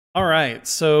All right,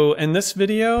 so in this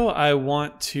video, I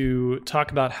want to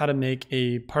talk about how to make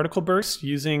a particle burst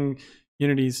using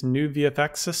Unity's new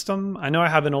VFX system. I know I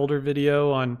have an older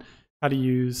video on how to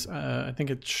use, I think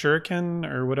it's Shuriken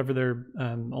or whatever their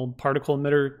old particle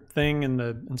emitter thing in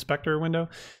the inspector window.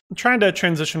 I'm trying to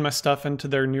transition my stuff into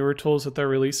their newer tools that they're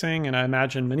releasing, and I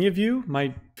imagine many of you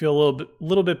might feel a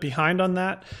little bit behind on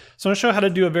that. So I'm going to show how to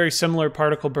do a very similar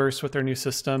particle burst with their new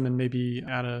system and maybe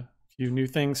add a few new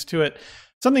things to it.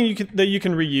 Something that you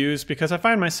can reuse, because I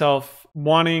find myself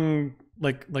wanting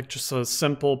like just a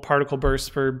simple particle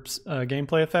burst for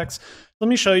gameplay effects. Let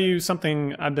me show you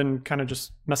something I've been kind of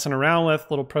just messing around with,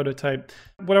 little prototype.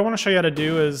 What I want to show you how to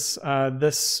do is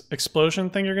this explosion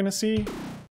thing you're going to see.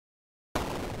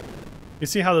 You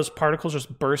see how those particles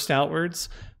just burst outwards?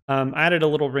 I added a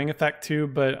little ring effect too,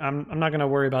 but I'm not going to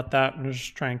worry about that. I'm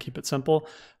just try and keep it simple.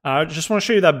 I just want to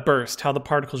show you that burst, how the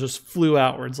particles just flew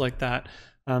outwards like that.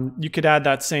 You could add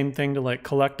that same thing to like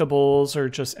collectibles or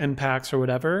just impacts or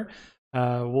whatever.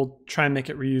 We'll try and make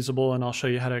it reusable, and I'll show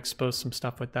you how to expose some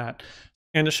stuff with that.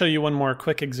 And to show you one more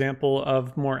quick example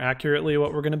of more accurately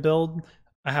what we're going to build,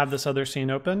 I have this other scene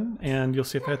open, and you'll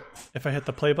see if I hit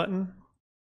the play button.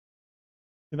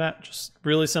 See that? Just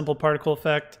really simple particle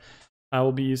effect. I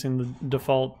will be using the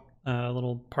default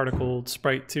little particle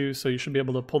sprite too, so you should be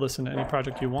able to pull this into any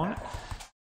project you want.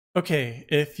 Okay,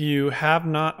 if you have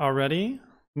not already,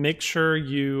 make sure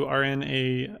you are in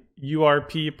a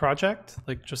URP project,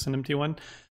 like just an empty one.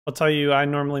 I'll tell you, I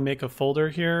normally make a folder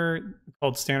here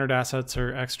called standard assets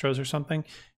or extras or something.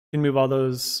 You can move all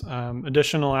those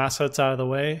additional assets out of the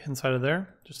way inside of there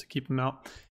just to keep them out.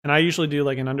 And I usually do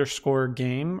like an underscore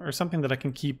game or something that I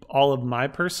can keep all of my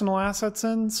personal assets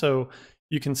in, so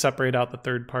you can separate out the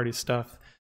third-party stuff.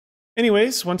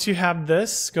 Anyways, once you have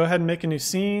this, go ahead and make a new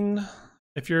scene.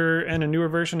 If you're in a newer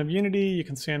version of Unity, you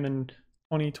can see I'm in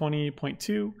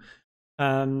 2020.2.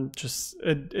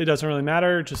 It doesn't really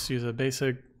matter, just use a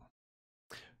basic.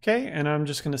 Okay, and I'm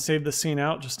just going to save the scene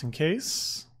out just in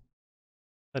case.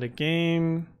 Set a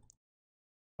game,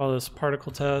 call this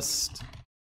particle test.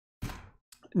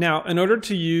 Now, in order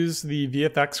to use the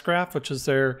VFX Graph, which is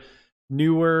their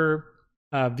newer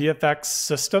VFX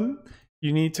system,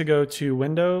 you need to go to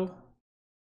Window,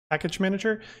 Package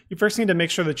Manager. You first need to make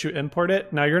sure that you import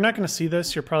it. Now, you're not going to see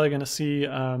this. You're probably going to see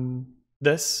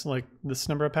this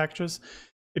number of packages.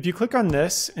 If you click on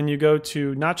this and you go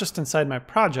to not just inside my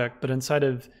project, but inside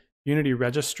of Unity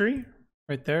Registry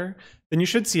right there, then you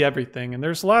should see everything. And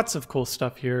there's lots of cool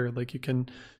stuff here. Like you can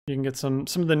get some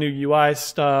of the new UI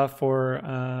stuff, or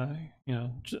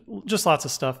just lots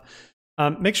of stuff.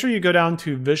 Make sure you go down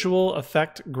to Visual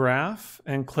Effect Graph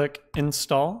and click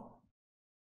Install.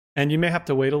 And you may have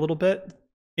to wait a little bit.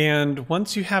 And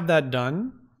once you have that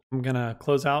done, I'm gonna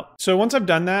close out. So once I've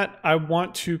done that, I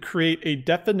want to create a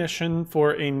definition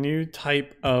for a new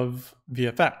type of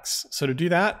VFX. So to do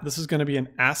that, this is gonna be an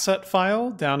asset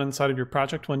file down inside of your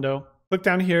project window. Click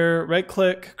down here, right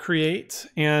click, create.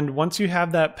 And once you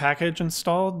have that package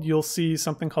installed, you'll see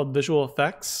something called visual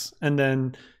effects. And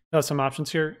then you have some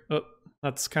options here. Oh,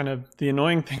 that's kind of the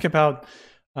annoying thing about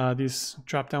these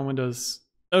drop-down windows.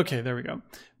 Okay, there we go.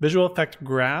 Visual Effect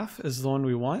Graph is the one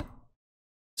we want.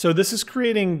 So this is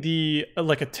creating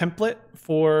like a template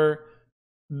for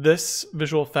this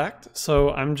visual effect. So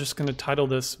I'm just going to title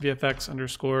this VFX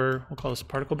underscore, we'll call this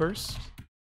particle burst.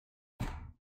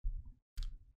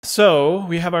 So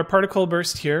we have our particle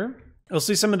burst here. You'll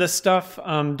see some of this stuff.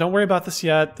 Don't worry about this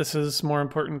yet. This is more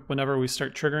important whenever we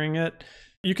start triggering it.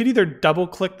 You could either double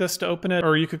click this to open it,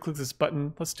 or you could click this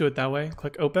button. Let's do it that way.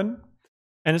 Click open.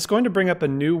 And it's going to bring up a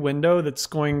new window that's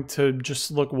going to just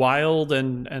look wild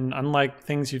and unlike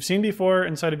things you've seen before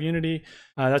inside of Unity.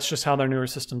 That's just how their newer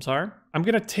systems are. I'm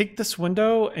going to take this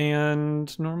window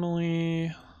and normally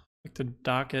I like to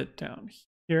dock it down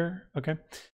here. Okay.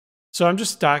 So I'm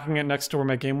just docking it next to where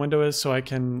my game window is so I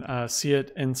can see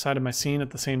it inside of my scene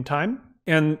at the same time.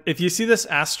 And if you see this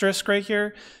asterisk right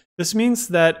here, this means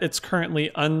that it's currently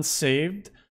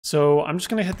unsaved. So I'm just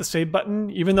going to hit the save button,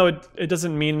 even though it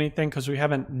doesn't mean anything because we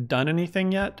haven't done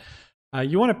anything yet.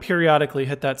 You want to periodically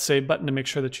hit that save button to make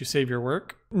sure that you save your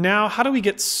work. Now, how do we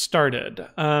get started?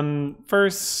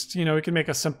 First, we can make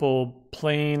a simple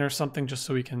plane or something just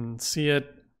so we can see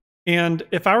it. And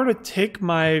if I were to take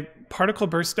my particle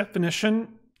burst definition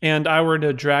and I were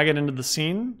to drag it into the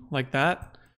scene like that,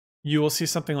 you will see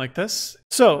something like this.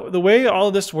 So the way all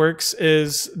of this works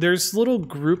is there's little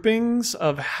groupings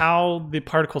of how the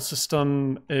particle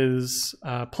system is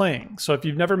playing. So if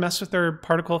you've never messed with their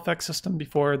particle effect system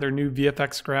before, their new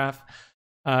VFX graph,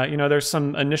 there's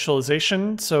some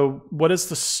initialization. So what is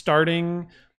the starting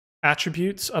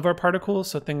attributes of our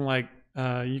particles? So thing like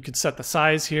You could set the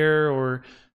size here, or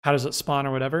how does it spawn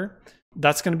or whatever.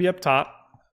 That's going to be up top.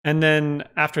 And then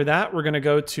after that, we're going to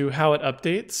go to how it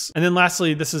updates. And then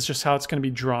lastly, this is just how it's going to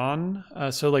be drawn.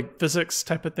 So like physics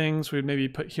type of things, we would maybe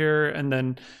put here. And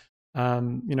then,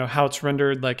 you know, how it's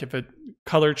rendered, like if it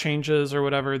color changes or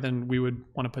whatever, then we would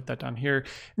want to put that down here.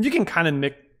 And you can kind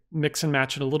of mix and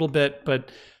match it a little bit,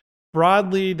 but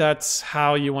broadly, that's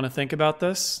how you want to think about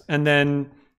this. And then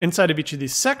inside of each of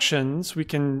these sections, we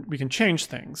can change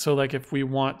things. So like if we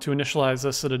want to initialize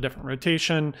this at a different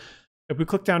rotation, if we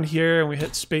click down here and we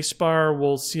hit spacebar,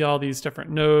 we'll see all these different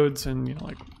nodes, and you know,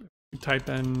 like we type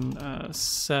in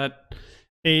set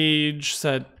age,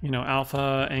 set, you know,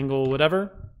 alpha, angle,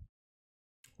 whatever.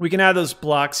 We can add those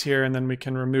blocks here, and then we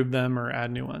can remove them or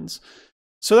add new ones.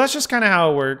 So that's just kind of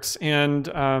how it works. And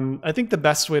I think the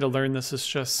best way to learn this is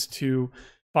just to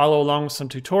follow along with some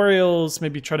tutorials,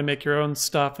 maybe try to make your own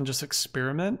stuff and just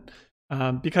experiment.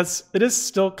 Because it is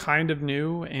still kind of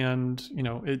new, and you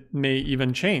know, it may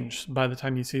even change by the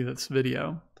time you see this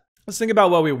video. Let's think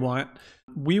about what we want.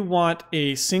 We want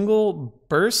a single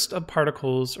burst of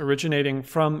particles originating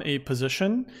from a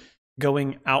position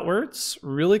going outwards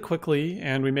really quickly,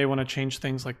 and we may want to change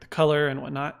things like the color and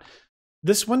whatnot.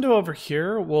 This window over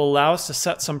here will allow us to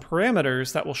set some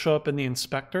parameters that will show up in the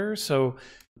inspector. So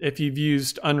if you've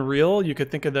used Unreal, you could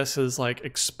think of this as like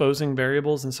exposing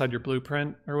variables inside your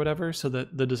blueprint or whatever, so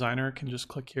that the designer can just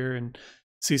click here and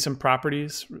see some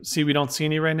properties. See, we don't see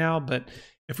any right now, but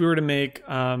if we were to make,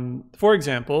 for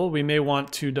example, we may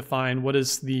want to define what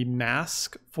is the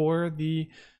mask for the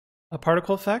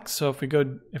particle effect. So if we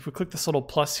click this little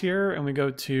plus here and we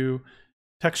go to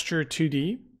texture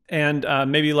 2D, and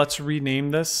maybe let's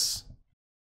rename this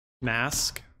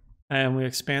mask, and we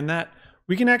expand that.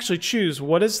 We can actually choose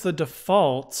what is the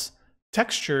default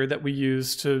texture that we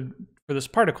use for this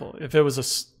particle.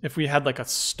 If we had like a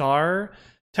star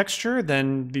texture,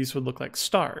 then these would look like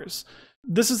stars.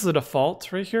 This is the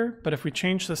default right here, but if we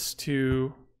change this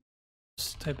to,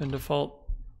 just type in default.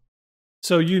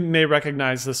 So you may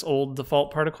recognize this old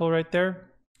default particle right there.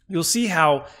 You'll see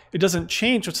how it doesn't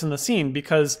change what's in the scene,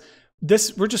 because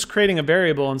we're just creating a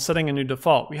variable and setting a new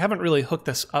default. We haven't really hooked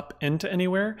this up into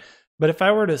anywhere. But if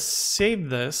I were to save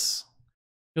this,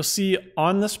 you'll see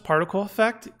on this particle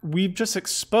effect, we've just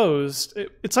exposed,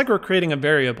 it's like we're creating a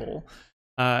variable,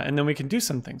 and then we can do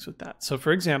some things with that. So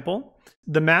for example,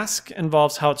 the mask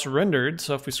involves how it's rendered.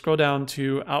 So if we scroll down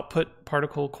to output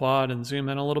particle quad and zoom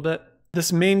in a little bit,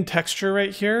 this main texture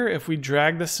right here, if we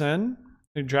drag this in,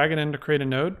 we drag it in to create a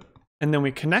node, and then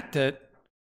we connect it,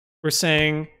 we're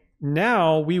saying,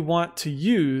 now we want to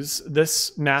use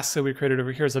this mask that we created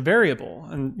over here as a variable.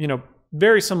 And you know,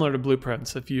 very similar to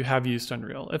blueprints if you have used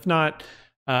Unreal. If not,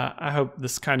 I hope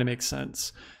this kind of makes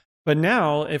sense. But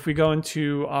now if we go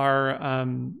into our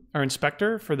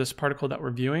inspector for this particle that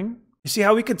we're viewing, you see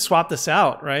how we could swap this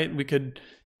out, right? We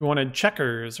wanted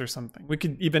checkers or something. We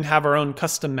could even have our own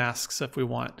custom masks if we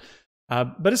want.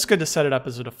 But it's good to set it up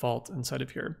as a default inside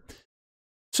of here.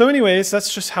 So anyways,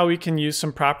 that's just how we can use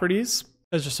some properties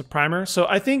as just a primer. So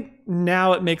I think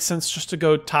now it makes sense just to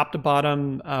go top to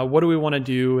bottom. What do we want to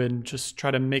do, and just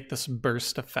try to make this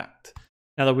burst effect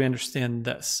now that we understand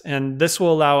this. And this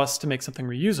will allow us to make something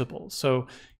reusable. So,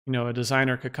 you know, a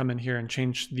designer could come in here and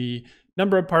change the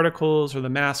number of particles or the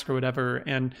mask or whatever,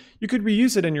 and you could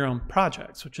reuse it in your own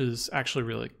projects, which is actually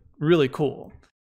really, really cool.